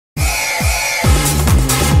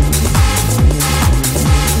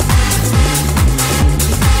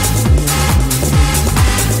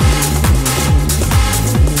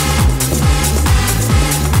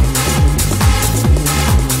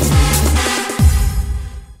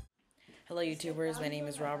fellow YouTubers, my name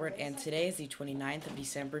is Robert, and today is the 29th of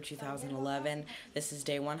December 2011. This is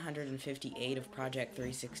day 158 of Project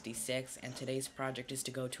 366, and today's project is to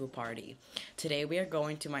go to a party. Today we are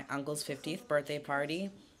going to my uncle's 50th birthday party.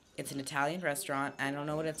 It's an Italian restaurant. I don't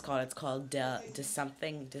know what it's called. It's called Del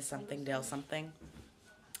something.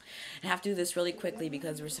 I have to do this really quickly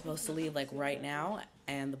because we're supposed to leave like right now,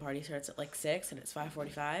 and the party starts at like 6 and it's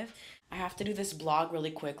 5:45. I have to do this vlog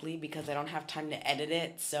really quickly because I don't have time to edit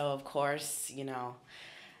it, so of course, you know,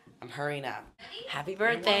 I'm hurrying up. Happy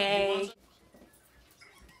birthday!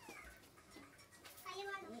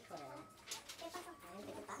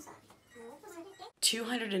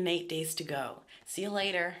 208 days to go. See you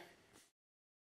later.